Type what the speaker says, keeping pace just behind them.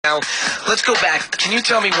Now, let's go back. Can you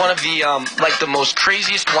tell me one of the, like the most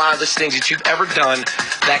craziest, wildest things that you've ever done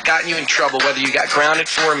that got you in trouble, whether you got grounded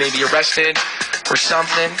for, maybe arrested or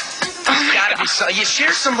something? There's gotta be some. You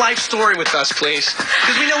share some life story with us, please,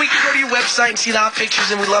 because we know we can go to your website and see the hot pictures,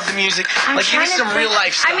 and we love the music. Like, give us some real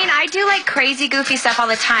life stuff. I mean, I do like crazy, goofy stuff all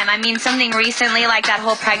the time. I mean, something recently, like that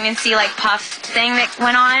whole pregnancy, like puff thing that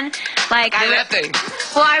went on. Like, that thing.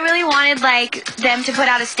 Well, I really wanted like them to put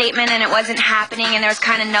out a statement, and it wasn't happening, and there was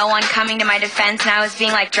kind of no one coming to my defense, and I was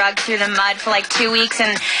being like dragged through the mud for like 2 weeks,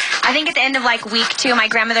 and I think at the end of like week 2, my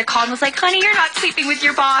grandmother called and was like, "Honey, you're not sleeping with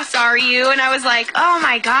your boss, are you?" And I was like, "Oh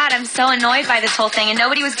my God, I'm so annoyed by this whole thing," and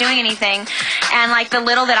nobody was doing anything, and like the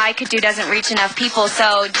little that I could do doesn't reach enough people.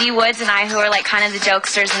 So D Woods and I, who are like kind of the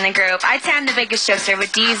jokesters in the group, I'd say I'm the biggest jokester,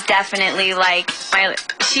 but D's definitely like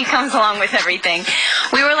she comes along with everything.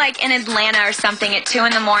 We were like in Atlanta or something at 2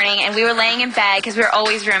 in the morning, and we were laying in bed because we were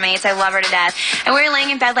always roommates. I love her to death, and we were laying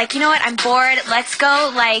in bed like, you know what, I'm bored, let's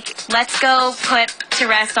go put to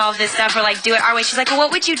rest all of this stuff, or like do it our way. She's like, well,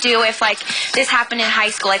 what would you do if like this happened in high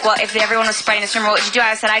school? Like, well, if everyone was spreading this rumor, what would you do?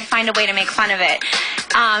 I said I'd find a way to make fun of it,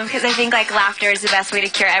 because I think like laughter is the best way to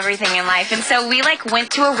cure everything in life. And so we like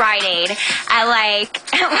went to a Rite Aid at like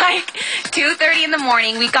 2:30 in the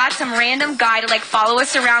morning. We got some random guy to like follow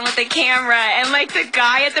us around with a camera, and like the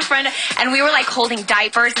guy at the front, and we were like holding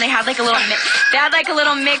diapers, and they had like a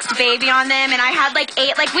little mixed baby on them, and I had like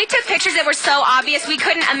 8, like we took pictures that were so obvious we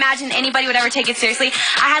couldn't imagine anybody would ever take it seriously.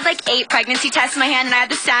 I had like 8 pregnancy tests in my hand, and I had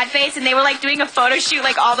the sad face, and they were like doing a photo shoot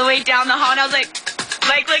like all the way down the hall, and I was like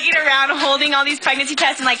looking around holding all these pregnancy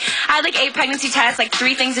tests, and like I had like 8 pregnancy tests, like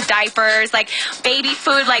 3 things of diapers, like baby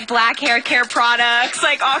food, like black hair care products,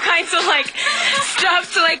 like all kinds of like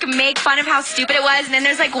stuff to like make fun of how stupid it was. And then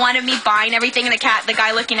there's like one of me buying everything, and the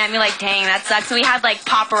guy looking at me like, dang, that sucks. And we had like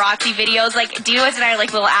paparazzi videos, like Duos and I are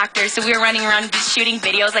like little actors, so we were running around just shooting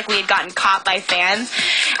videos like we had gotten caught by fans,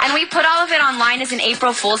 and we put all of it online as an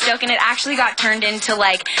April Fool's joke, and it actually got turned into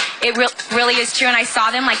like it really is true. And I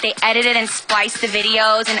saw them like they edited and spliced the videos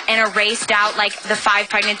and erased out like the 5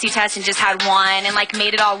 pregnancy tests and just had 1, and like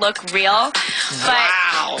made it all look real.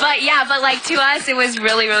 But like to us it was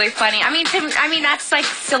really, really funny. I mean that's like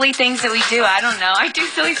silly things that we do. I don't know. I do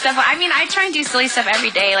silly stuff. I mean, I try and do silly stuff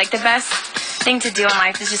every day. Like the best thing to do in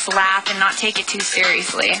life is just laugh and not take it too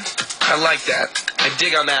seriously. I like that. I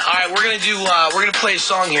dig on that. All right, we're gonna play a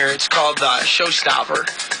song here. It's called Showstopper.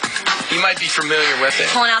 You might be familiar with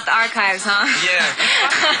it. Pulling out the archives, huh? Yeah.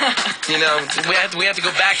 You know, we have to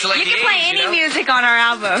go back to like the 80s. You can play any music on our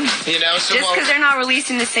album. You know, so just because they're not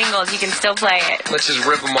releasing the singles, you can still play it. Let's just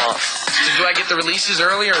rip them off. So do I get the releases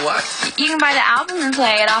early or what? You can buy the album and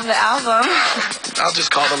play it off the album. I'll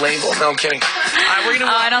just call the label. No, I'm kidding. All right, we're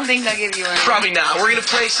gonna. I don't think they'll give you one. Probably not. We're gonna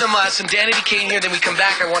play some Danity Kane here. Then we come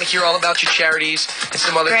back. I want to hear all about your charities and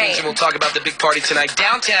some other things, and we'll talk about the big party tonight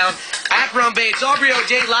downtown at Bay. It's Aubrey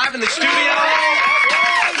O'Day live in the studio.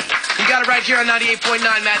 You got it right here on 98.9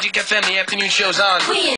 Magic FM. The afternoon show's on.